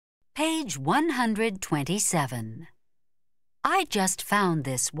Page 127. I just found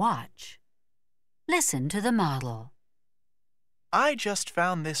this watch. Listen to the model. I just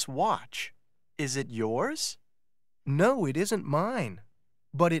found this watch. Is it yours? No, it isn't mine,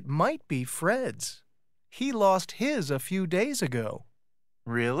 but it might be Fred's. He lost his a few days ago.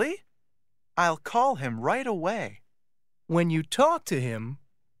 Really? I'll call him right away. When you talk to him,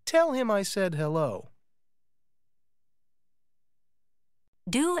 tell him I said hello.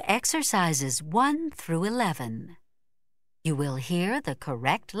 Do exercises 1 through 11. You will hear the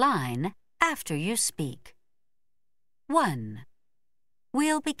correct line after you speak. 1.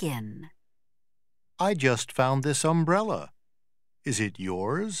 We'll begin. I just found this umbrella. Is it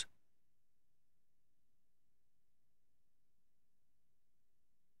yours?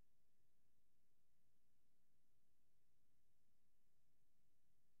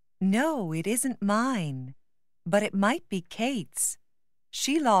 No, it isn't mine, but it might be Kate's.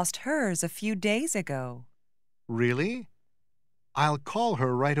 She lost hers a few days ago. Really? I'll call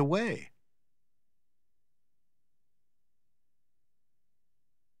her right away.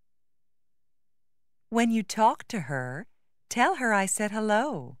 When you talk to her, tell her I said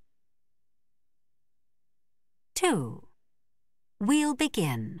hello. 2. We'll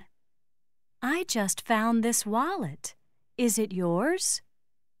begin. I just found this wallet. Is it yours?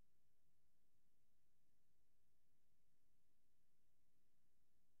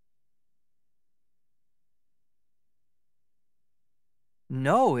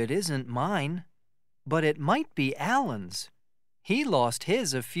 No, it isn't mine, but it might be Alan's. He lost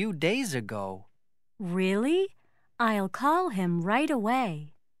his a few days ago. Really? I'll call him right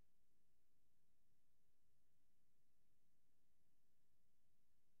away.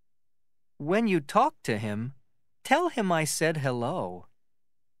 When you talk to him, tell him I said hello.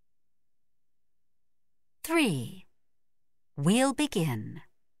 3. We'll begin.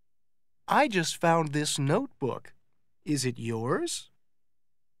 I just found this notebook. Is it yours?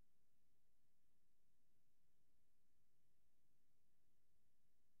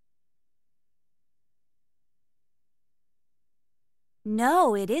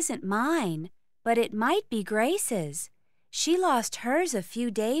 No, it isn't mine, but it might be Grace's. She lost hers a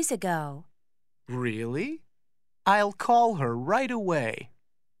few days ago. Really? I'll call her right away.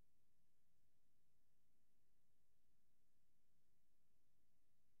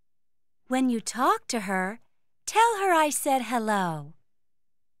 When you talk to her, tell her I said hello.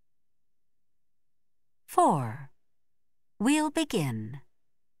 4. We'll begin.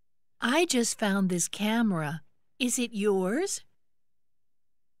 I just found this camera. Is it yours?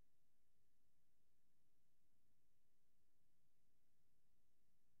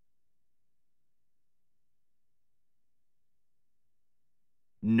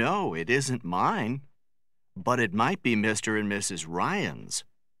 No, it isn't mine, but it might be Mr. and Mrs. Ryan's.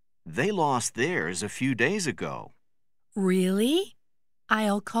 They lost theirs a few days ago. Really?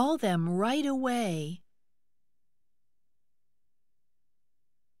 I'll call them right away.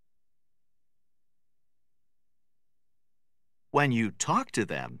 When you talk to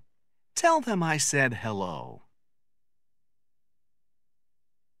them, tell them I said hello.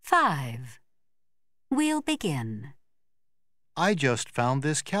 5. We'll begin. I just found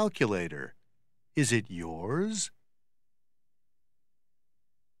this calculator. Is it yours?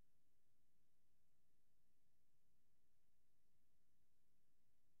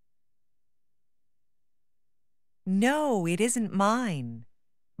 No, it isn't mine,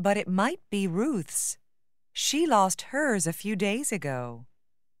 but it might be Ruth's. She lost hers a few days ago.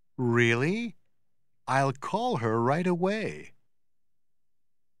 Really? I'll call her right away.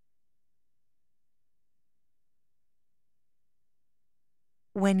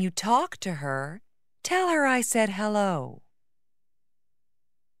 When you talk to her, tell her I said hello.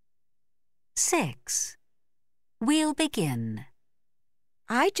 6. We'll begin.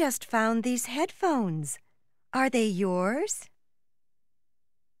 I just found these headphones. Are they yours?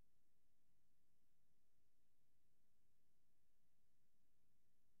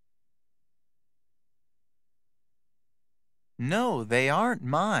 No, they aren't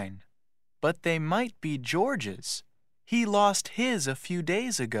mine, but they might be George's. He lost his a few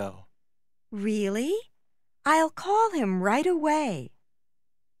days ago. Really? I'll call him right away.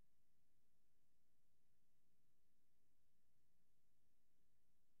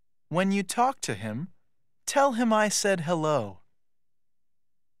 When you talk to him, tell him I said hello.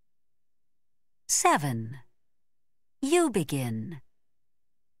 7. You begin.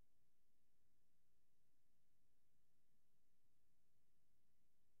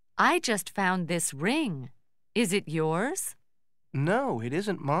 I just found this ring. Is it yours? No, it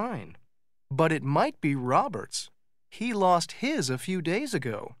isn't mine, but it might be Robert's. He lost his a few days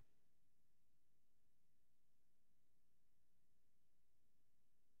ago.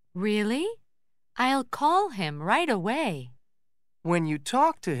 Really? I'll call him right away. When you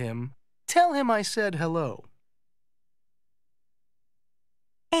talk to him, tell him I said hello.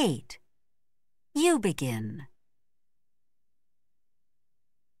 8. You begin.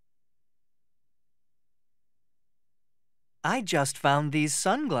 I just found these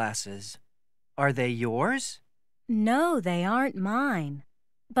sunglasses. Are they yours? No, they aren't mine.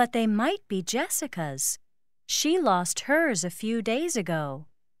 But they might be Jessica's. She lost hers a few days ago.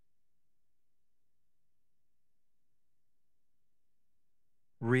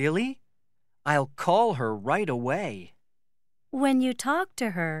 Really? I'll call her right away. When you talk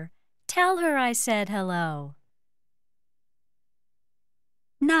to her, tell her I said hello.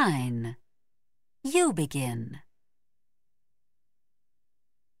 9. You begin.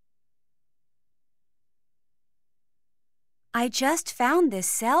 I just found this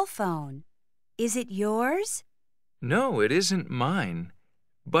cell phone. Is it yours? No, it isn't mine,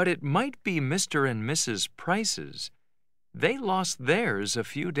 but it might be Mr. and Mrs. Price's. They lost theirs a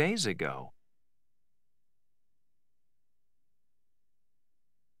few days ago.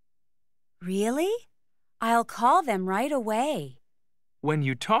 Really? I'll call them right away. When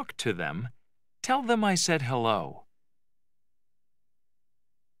you talk to them, tell them I said hello.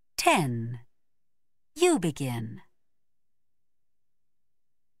 10. You begin.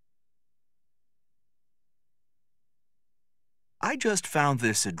 I just found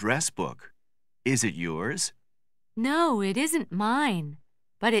this address book. Is it yours? No, it isn't mine,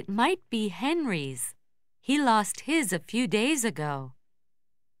 but it might be Henry's. He lost his a few days ago.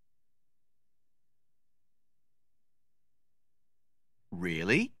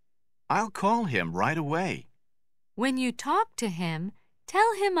 Really? I'll call him right away. When you talk to him,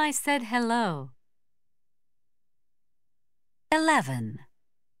 tell him I said hello. 11.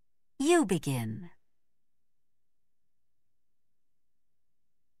 You begin.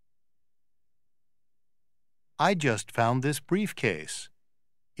 I just found this briefcase.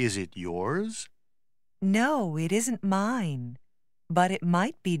 Is it yours? No, it isn't mine. But it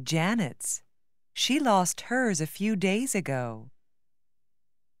might be Janet's. She lost hers a few days ago.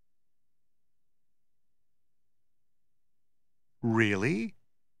 Really?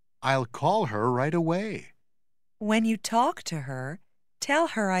 I'll call her right away. When you talk to her, tell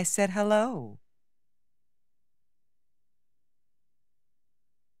her I said hello.